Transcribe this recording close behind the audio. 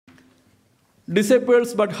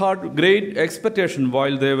disciples but had great expectation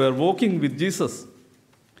while they were walking with Jesus.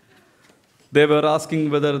 They were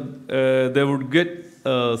asking whether they would get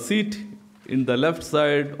a seat in the left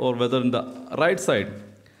side or whether in the right side.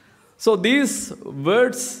 So these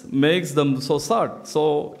words makes them so sad.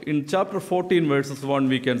 So in chapter 14 verses 1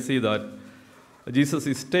 we can see that Jesus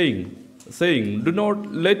is saying, do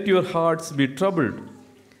not let your hearts be troubled.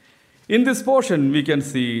 In this portion we can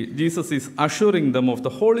see Jesus is assuring them of the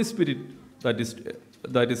Holy Spirit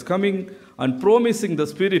that is coming and promising the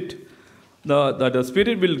Spirit that the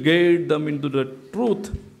Spirit will guide them into the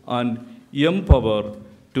truth and empower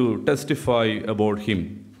to testify about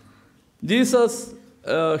Him. Jesus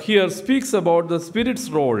here speaks about the Spirit's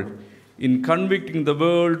role in convicting the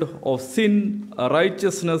world of sin,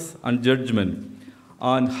 righteousness, and judgment,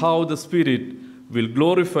 and how the Spirit will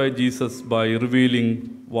glorify Jesus by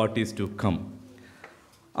revealing what is to come.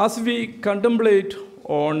 As we contemplate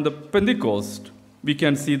on the Pentecost, we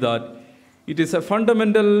can see that it is a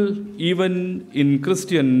fundamental event in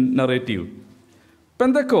Christian narrative.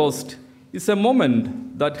 Pentecost is a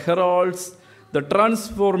moment that heralds the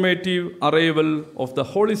transformative arrival of the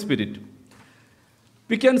Holy Spirit.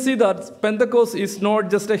 We can see that Pentecost is not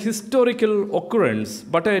just a historical occurrence,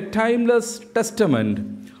 but a timeless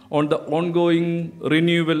testament on the ongoing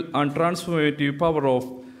renewal and transformative power of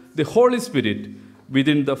the Holy Spirit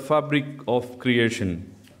within the fabric of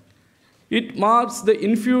creation. It marks the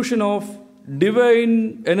infusion of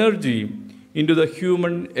divine energy into the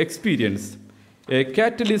human experience, a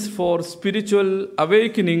catalyst for spiritual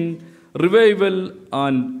awakening, revival,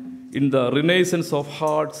 and in the renaissance of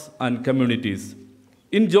hearts and communities.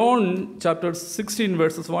 In John chapter 16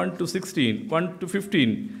 verses 1 to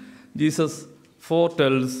 15, Jesus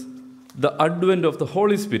foretells the advent of the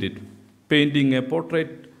Holy Spirit, painting a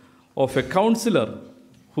portrait of a counselor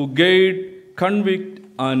who guide, convict,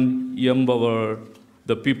 and empower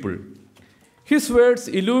the people. His words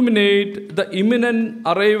illuminate the imminent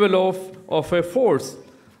arrival of a force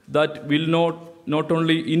that will not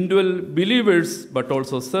only indwell believers but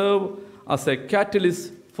also serve as a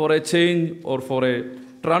catalyst for a change or for a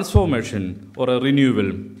transformation or a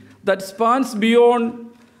renewal that spans beyond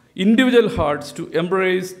individual hearts to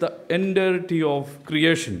embrace the entirety of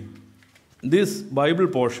creation. This Bible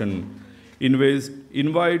portion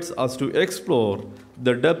invites us to explore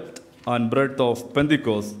the depth and breadth of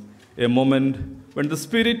Pentecost, a moment when the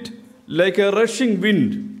Spirit, like a rushing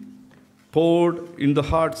wind, poured in the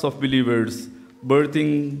hearts of believers,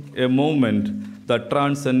 birthing a movement that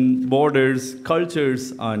transcends borders,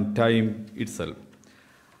 cultures, and time itself.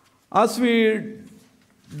 As we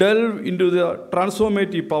delve into the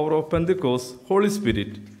transformative power of Pentecost, Holy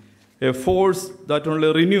Spirit, a force that not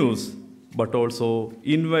only renews but also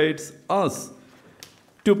invites us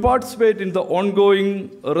to participate in the ongoing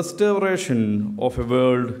restoration of a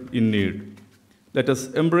world in need. Let us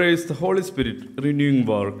embrace the Holy Spirit renewing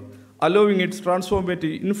work, allowing its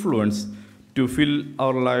transformative influence to fill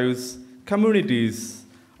our lives, communities,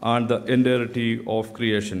 and the entirety of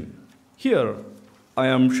creation. Here, I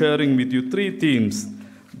am sharing with you 3 themes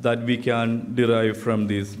that we can derive from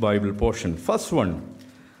this Bible portion. First one,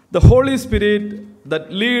 the Holy Spirit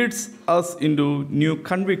that leads us into new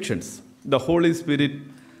convictions. The Holy Spirit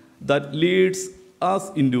that leads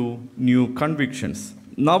us into new convictions.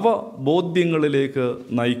 നവബോധ്യങ്ങളിലേക്ക്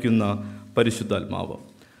നയിക്കുന്ന പരിശുദ്ധാത്മാവ്.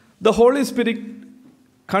 The Holy Spirit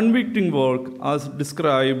convicting work as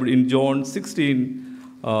described in John 16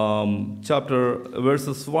 chapter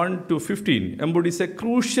verses 1 to 15 embodies a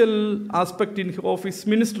crucial aspect of his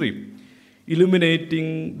ministry,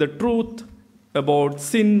 illuminating the truth about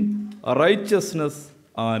sin, righteousness,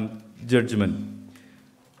 and judgment.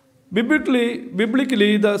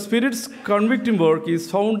 Biblically, the Spirit's convicting work is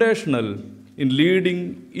foundational in leading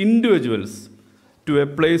individuals to a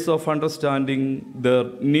place of understanding their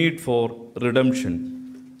need for redemption.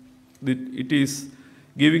 It is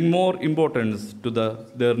giving more importance to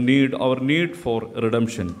our need for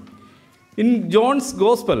redemption. In John's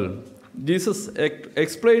Gospel, Jesus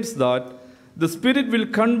explains that the Spirit will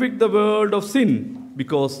convict the world of sin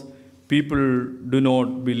because people do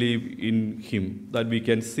not believe in Him. That we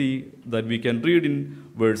can read in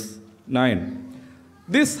verse 9.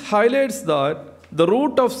 This highlights that the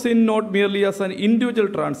root of sin not merely as an individual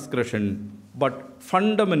transgression, but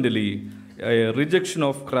fundamentally a rejection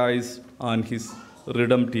of Christ and His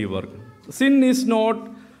redemptive work. Sin is not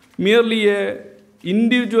merely an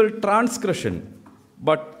individual transgression,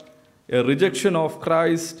 but a rejection of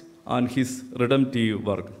Christ and His redemptive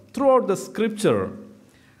work. Throughout the Scripture,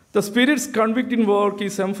 the Spirit's convicting work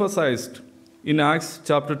is emphasized. In Acts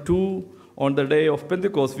chapter 2, on the day of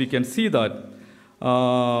Pentecost, we can see that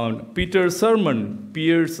Peter's sermon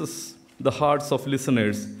pierces the hearts of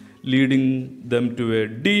listeners, leading them to a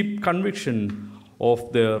deep conviction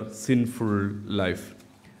of their sinful life.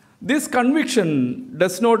 This conviction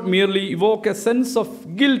does not merely evoke a sense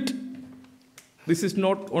of guilt. This is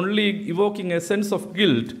not only evoking a sense of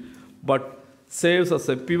guilt, but serves as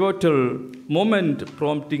a pivotal moment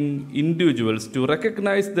prompting individuals to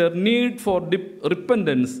recognize their need for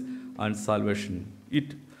repentance and salvation.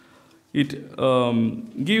 It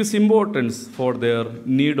gives importance for their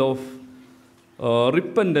need of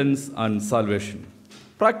repentance and salvation.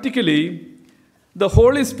 Practically, the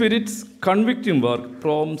Holy Spirit's convicting work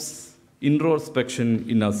prompts introspection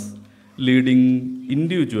in us, leading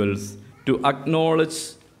individuals to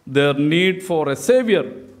acknowledge their need for a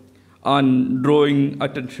Savior and drawing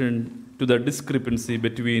attention to the discrepancy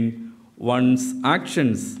between one's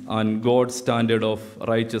actions and God's standard of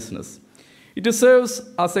righteousness. It serves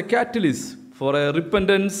as a catalyst for a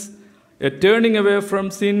repentance, a turning away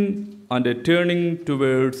from sin, and a turning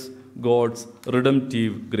towards God's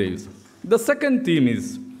redemptive grace. The second theme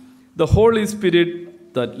is the Holy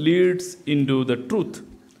Spirit that leads into the truth.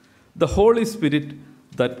 The Holy Spirit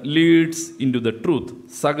that leads into the truth.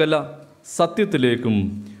 Sagala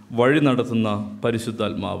Satyatilekum Vadi Nadathunna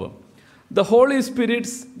Parishuddhatmavu. The Holy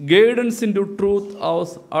Spirit's guidance into truth,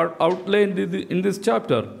 as outlined in this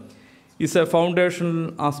chapter, is a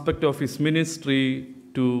foundational aspect of his ministry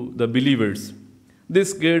to the believers.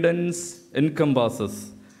 This guidance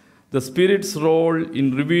encompasses the Spirit's role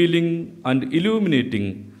in revealing and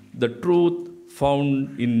illuminating the truth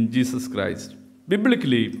found in Jesus Christ.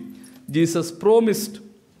 Biblically, Jesus promised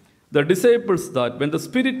the disciples that when the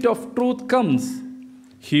Spirit of truth comes,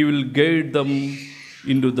 he will guide them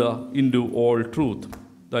into all truth,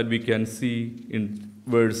 that we can see in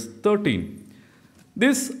verse 13.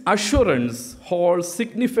 This assurance holds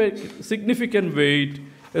significant weight,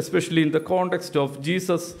 especially in the context of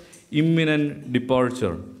Jesus' imminent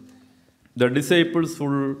departure. The disciples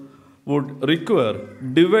would require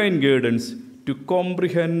divine guidance to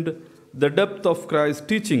comprehend the depth of Christ's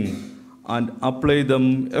teaching and apply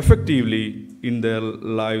them effectively in their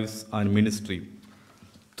lives and ministry.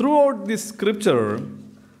 Throughout this scripture,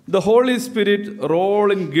 the Holy Spirit's role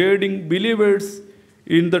in guiding believers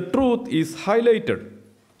in the truth is highlighted.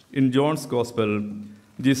 In John's Gospel,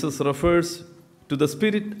 Jesus refers to the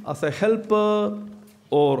Spirit as a helper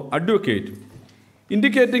or advocate,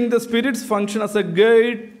 indicating the Spirit's function as a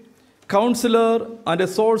guide, counselor, and a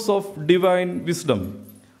source of divine wisdom.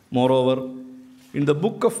 Moreover, in the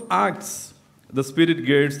book of Acts, the Spirit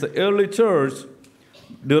guides the early church,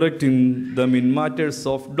 directing them in matters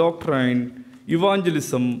of doctrine,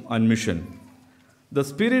 evangelism, and mission. The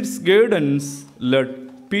Spirit's guidance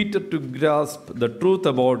led Peter to grasp the truth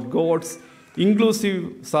about God's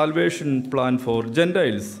inclusive salvation plan for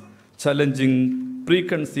Gentiles, challenging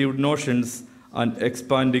preconceived notions and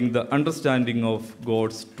expanding the understanding of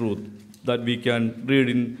God's truth, that we can read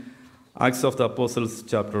in Acts of the Apostles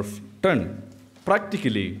chapter 10.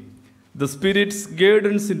 Practically, the Spirit's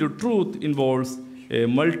guidance into truth involves a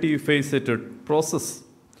multifaceted process.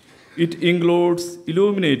 It includes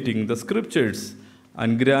illuminating the scriptures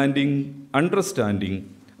and granting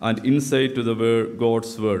understanding and insight to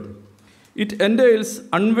God's word. It entails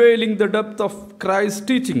unveiling the depth of Christ's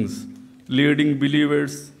teachings, leading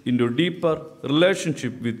believers into deeper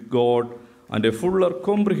relationship with God and a fuller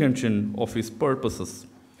comprehension of his purposes.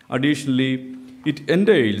 Additionally, it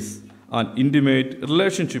entails an intimate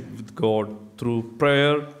relationship with God through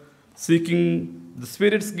prayer, seeking the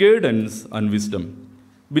Spirit's guidance and wisdom.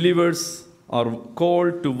 Believers are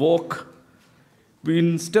called to walk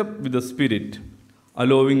in step with the Spirit,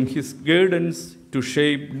 allowing his guidance to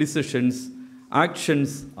shape decisions,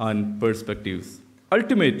 actions, and perspectives.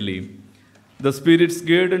 Ultimately, the Spirit's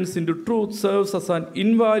guidance into truth serves as an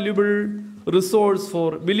invaluable resource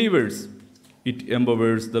for believers. It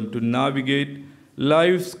empowers them to navigate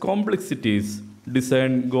life's complexities,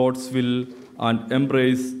 discern God's will, and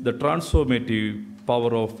embrace the transformative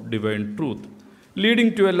power of divine truth,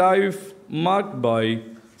 leading to a life marked by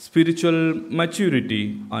spiritual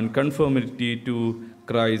maturity and conformity to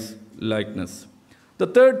Christ's likeness. The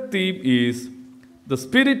third theme is the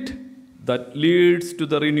Spirit that leads to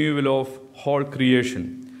the renewal of whole creation.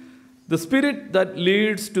 The Spirit that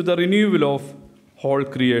leads to the renewal of whole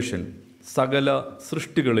creation. Sagala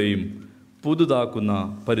Srishtigalayim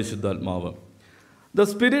Pududakuna Parishuddhatmavu. The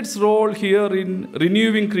Spirit's role here in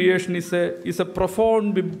renewing creation is a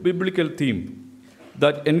profound biblical theme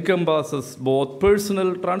that encompasses both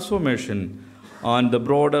personal transformation and the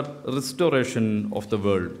broader restoration of the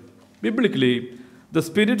world. Biblically, The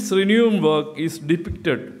Spirit's renewing work is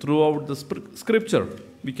depicted throughout the Scripture.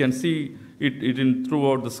 We can see it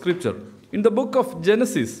throughout the Scripture. In the book of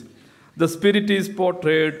Genesis, the Spirit is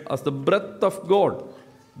portrayed as the breath of God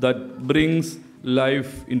that brings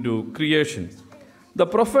life into creation. The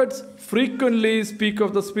prophets frequently speak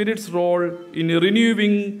of the Spirit's role in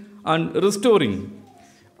renewing and restoring.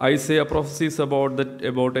 Isaiah prophesies about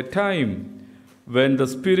a time when the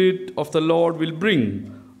Spirit of the Lord will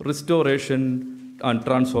bring restoration and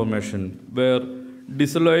transformation, where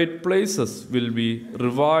desolate places will be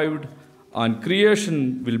revived and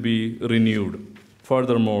creation will be renewed.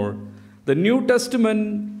 Furthermore, the New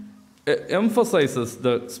Testament emphasizes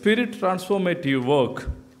the Spirit transformative work.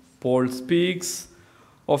 Paul speaks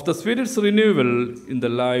of the Spirit's renewal in the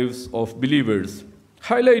lives of believers,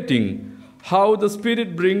 highlighting how the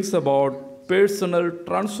Spirit brings about personal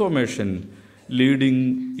transformation,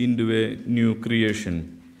 leading into a new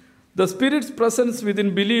creation. The Spirit's presence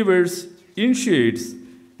within believers initiates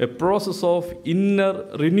a process of inner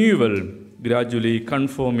renewal, gradually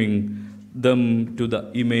conforming them to the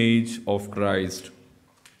image of Christ.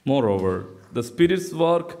 Moreover, the Spirit's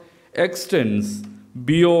work extends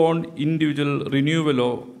beyond individual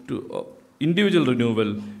renewal to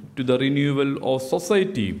the renewal of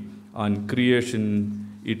society and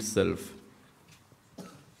creation itself.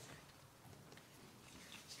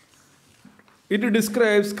 It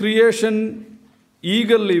describes creation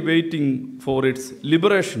eagerly waiting for its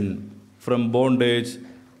liberation from bondage,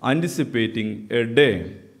 anticipating a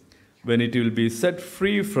day when it will be set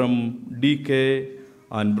free from decay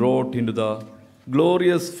and brought into the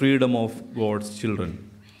glorious freedom of God's children.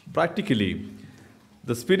 Practically,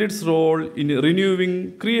 the Spirit's role in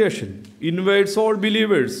renewing creation invites all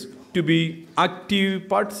believers to be active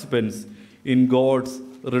participants in God's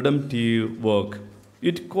redemptive work.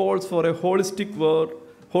 It calls for a holistic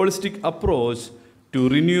approach to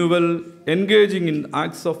renewal, engaging in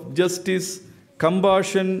acts of justice,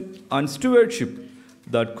 compassion, and stewardship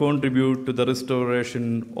that contribute to the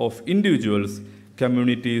restoration of individuals,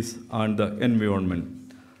 communities, and the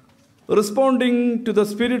environment. Responding to the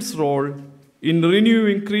Spirit's role in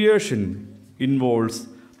renewing creation involves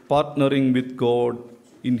partnering with God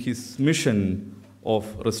in His mission of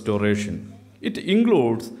restoration. It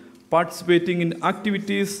includes participating in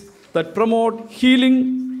activities that promote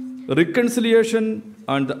healing, reconciliation,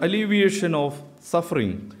 and the alleviation of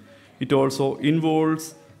suffering. It also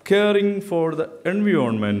involves caring for the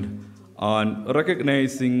environment and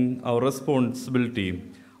recognizing our responsibility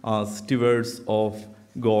as stewards of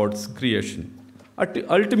God's creation.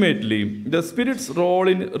 Ultimately, the Spirit's role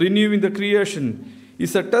in renewing the creation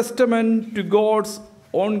is a testament to God's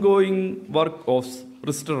ongoing work of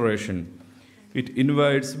restoration. It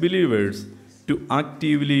invites believers to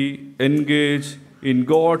actively engage in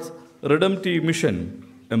God's redemptive mission,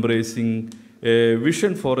 embracing a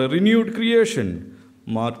vision for a renewed creation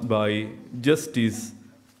marked by justice,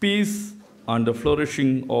 peace, and the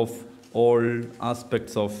flourishing of all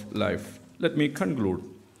aspects of life. Let me conclude.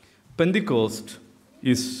 Pentecost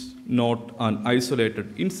is not an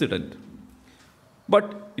isolated incident,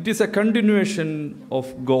 but it is a continuation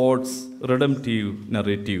of God's redemptive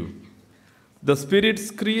narrative. The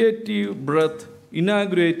Spirit's creative breath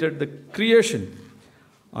inaugurated the creation,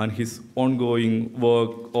 and His ongoing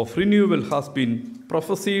work of renewal has been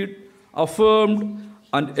prophesied, affirmed,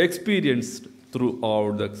 and experienced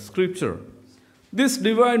throughout the Scripture. This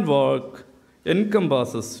divine work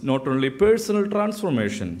encompasses not only personal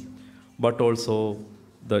transformation, but also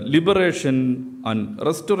the liberation and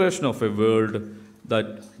restoration of a world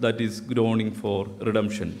that is groaning for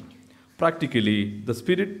redemption. Practically, the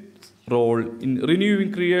Spirit's role in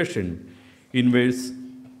renewing creation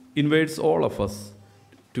invites all of us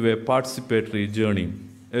to a participatory journey,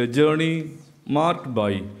 a journey marked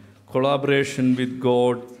by collaboration with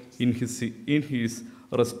God in His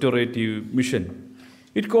restorative mission.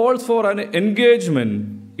 It calls for an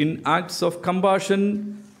engagement in acts of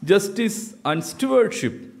compassion, justice, and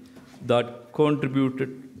stewardship that contribute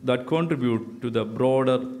to the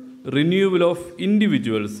broader renewal of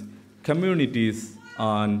individuals, communities,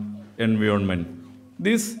 and environment.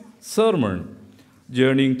 This sermon,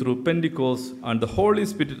 journeying through Pentecost and the Holy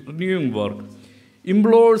Spirit renewing work,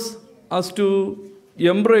 implores us to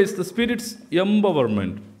embrace the Spirit's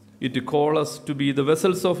empowerment. It calls us to be the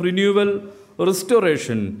vessels of renewal,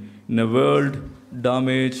 restoration in a world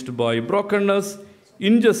damaged by brokenness,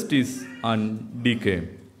 injustice, and decay.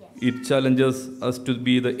 It challenges us to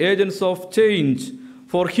be the agents of change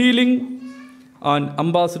for healing and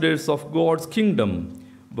ambassadors of God's kingdom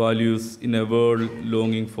values in a world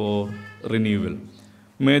longing for renewal.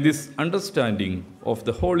 May this understanding of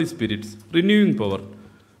the Holy Spirit's renewing power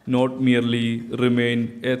not merely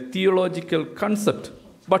remain a theological concept,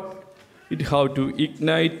 but it have to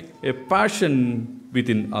ignite a passion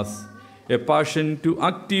within us, a passion to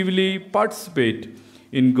actively participate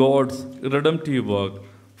in God's redemptive work,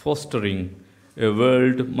 fostering a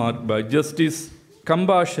world marked by justice,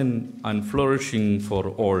 compassion, and flourishing for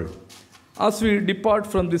all. As we depart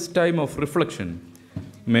from this time of reflection,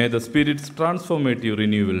 may the Spirit's transformative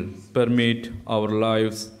renewal permeate our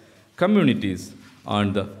lives, communities,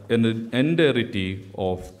 and the entirety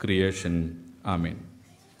of creation. Amen.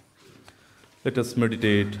 Let us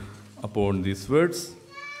meditate upon these words.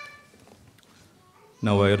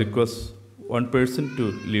 Now I request one person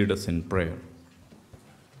to lead us in prayer.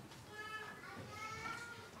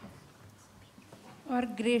 Our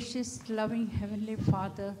gracious, loving Heavenly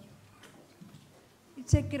Father,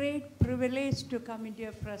 it's a great privilege to come into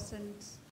your presence